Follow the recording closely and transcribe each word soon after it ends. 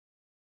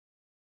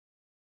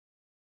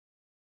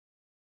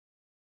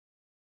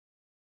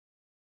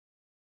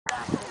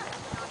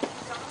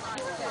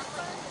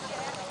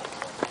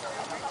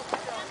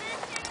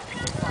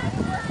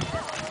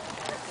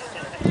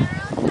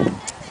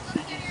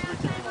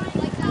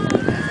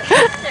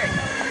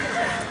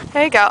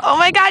There you go. Oh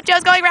my God,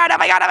 Joe's going around. Oh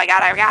my God, oh my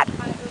God, oh my God.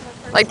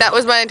 Like that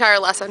was my entire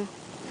lesson.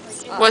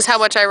 Was how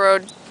much I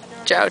rode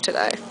Joe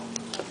today.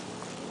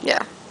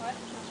 Yeah.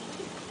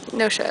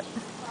 No shit.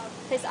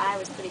 His eye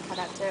was pretty cut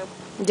out too.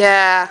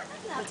 Yeah.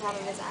 The top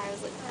of his eye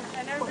was like,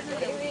 poor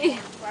baby.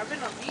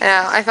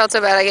 Yeah, I felt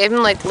so bad. I gave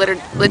him like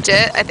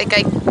legit. I think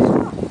I.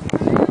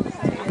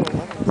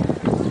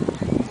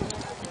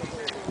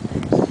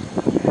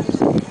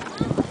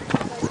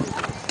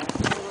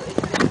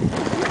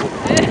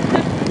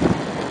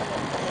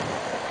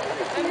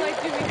 I'm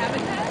like, do we have a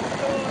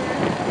test or?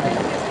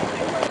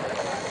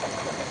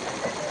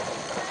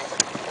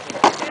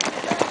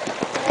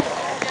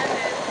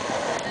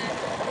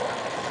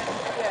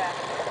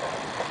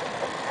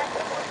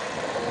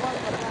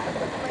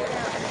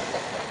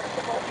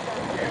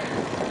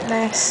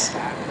 Nice.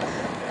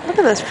 Look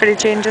at those pretty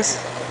changes.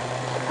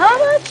 How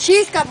much?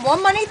 She's got more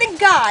money than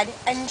God,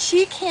 and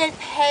she can't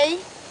pay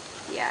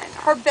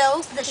her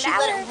bills that she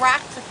let it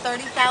rock for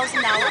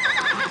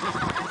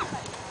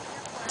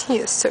 $30,000. He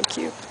is so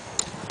cute.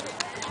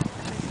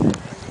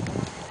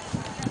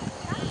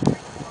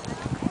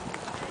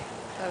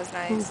 That was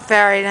nice.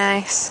 Very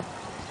nice.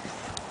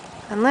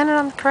 And landed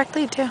on the correct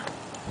lead too.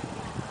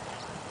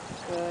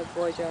 Good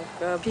boy, Joe.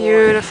 Good boy.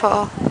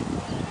 Beautiful.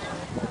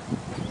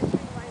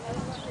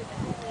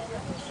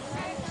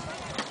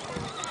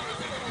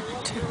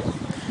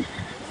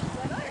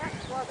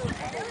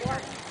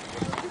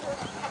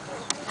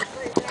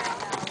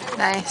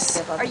 Nice.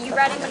 Are you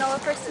riding Manolo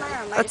first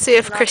tomorrow? Let's see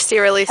if Christy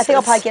releases. I think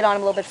I'll probably get on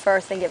him a little bit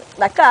first and give it.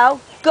 Let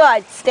go.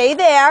 Good. Stay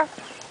there.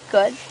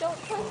 Good. Don't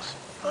punch.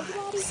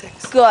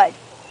 6. Good.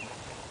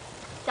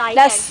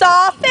 Now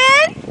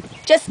soften.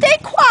 Just stay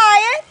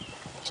quiet.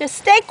 Just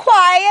stay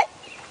quiet.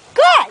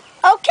 Good.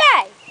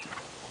 Okay.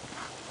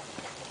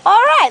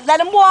 All right. Let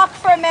him walk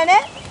for a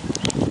minute.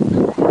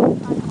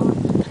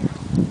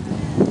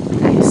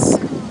 Nice.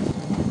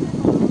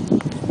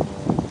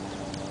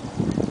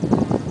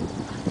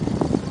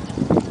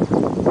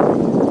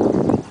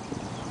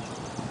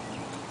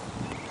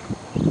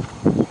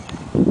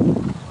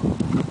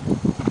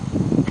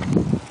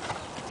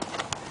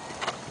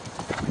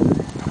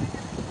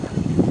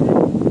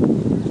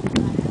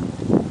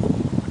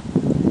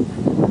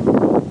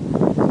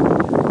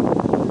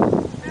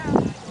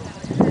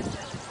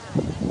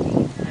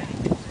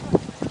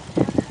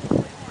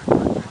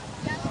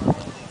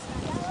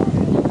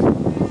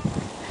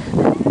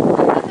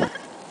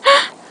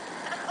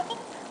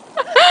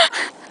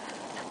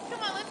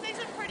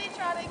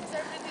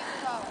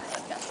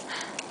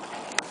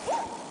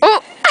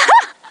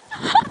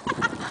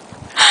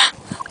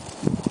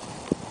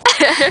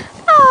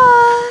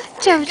 Oh,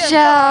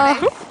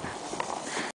 Jojo.